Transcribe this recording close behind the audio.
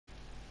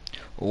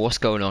What's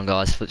going on,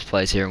 guys?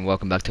 FlipsPlays here and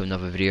welcome back to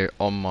another video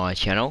on my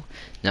channel.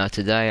 Now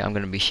today I'm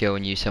going to be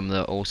showing you some of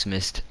the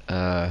awesomest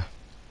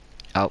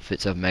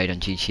outfits I've made on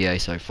GTA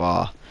so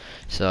far.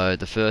 So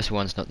the first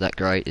one's not that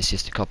great, it's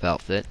just a cop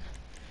outfit.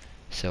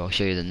 So I'll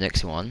show you the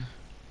next one,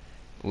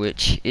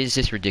 which is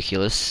this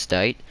ridiculous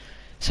state.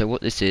 So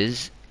what this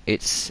is,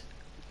 it's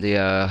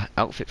the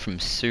outfit from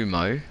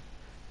Sumo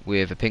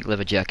with a pink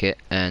leather jacket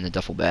and a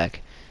duffel bag.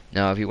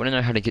 Now if you want to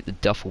know how to get the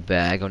duffel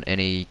bag on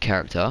any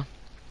character,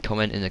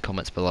 comment in the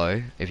comments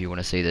below if you want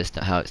to see this,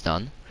 how it's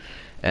done,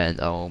 and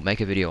I'll make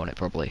a video on it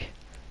probably.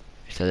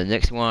 So the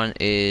next one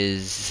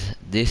is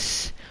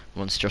this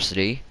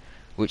monstrosity,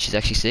 which is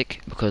actually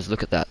sick because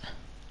look at that.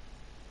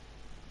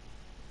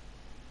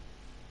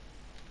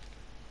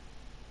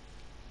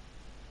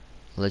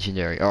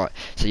 Legendary. Alright,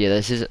 so yeah,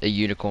 this is a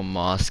unicorn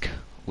mask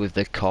with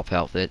the cop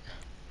outfit.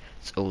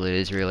 That's all it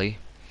is really.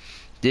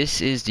 This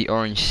is the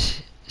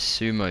orange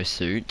sumo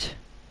suit,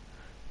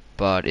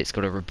 but it's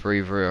got a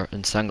rebreather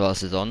and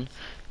sunglasses on,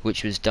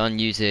 which was done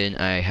using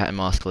a hat and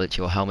mask glitch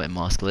or helmet and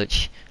mask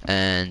glitch,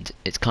 and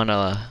it's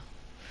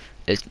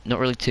not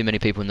really too many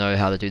people know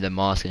how to do the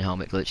mask and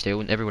helmet glitch.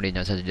 Everybody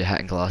knows how to do hat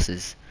and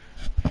glasses.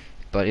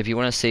 But if you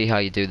want to see how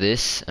you do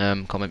this,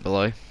 comment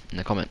below in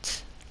the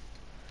comments.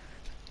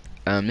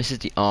 This is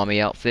the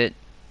army outfit.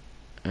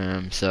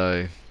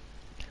 So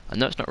I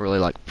know it's not really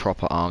like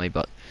proper army,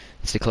 but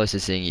it's the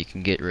closest thing you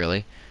can get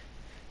really.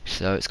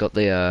 So it's got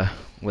the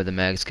where the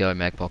mags go,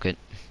 mag pocket,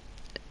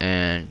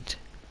 and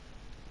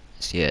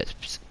yeah,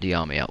 it's the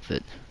army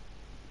outfit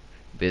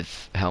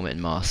with helmet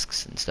and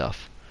masks and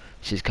stuff,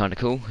 which is kind of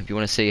cool. If you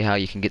want to see how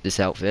you can get this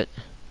outfit,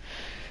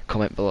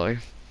 comment below.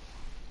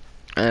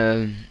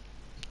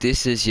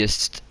 This is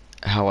just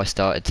how I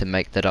started to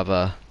make that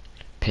other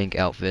pink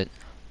outfit.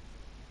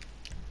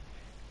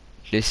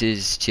 This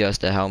is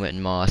just a helmet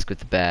and mask with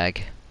the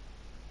bag.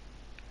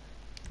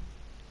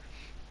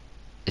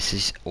 This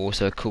is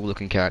also a cool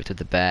looking character with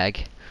the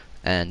bag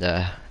and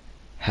a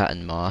hat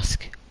and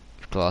mask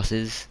with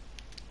glasses.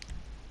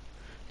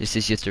 This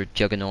is just a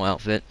Juggernaut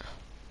outfit.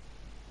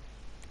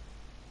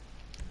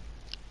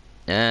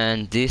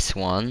 And this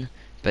one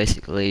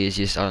basically is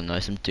just, I don't know,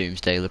 some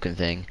Doomsday looking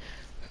thing.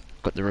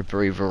 Got the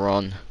rebreather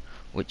on,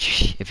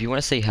 which if you want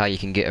to see how you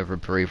can get a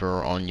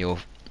rebreather on your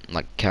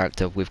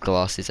character with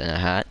glasses and a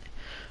hat,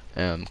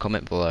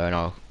 comment below and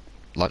I'll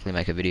likely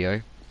make a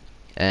video.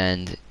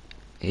 And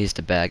here's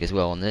the bag as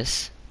well on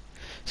this.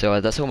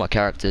 So that's all my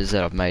characters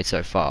that I've made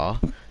so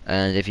far,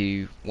 and if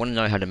you want to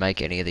know how to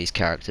make any of these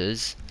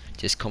characters,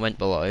 just comment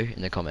below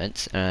in the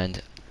comments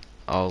and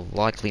I'll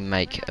likely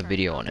make a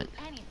video on it.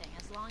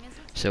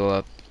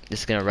 So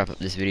this is going to wrap up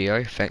this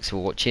video. Thanks for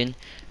watching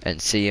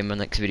and see you in my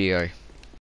next video.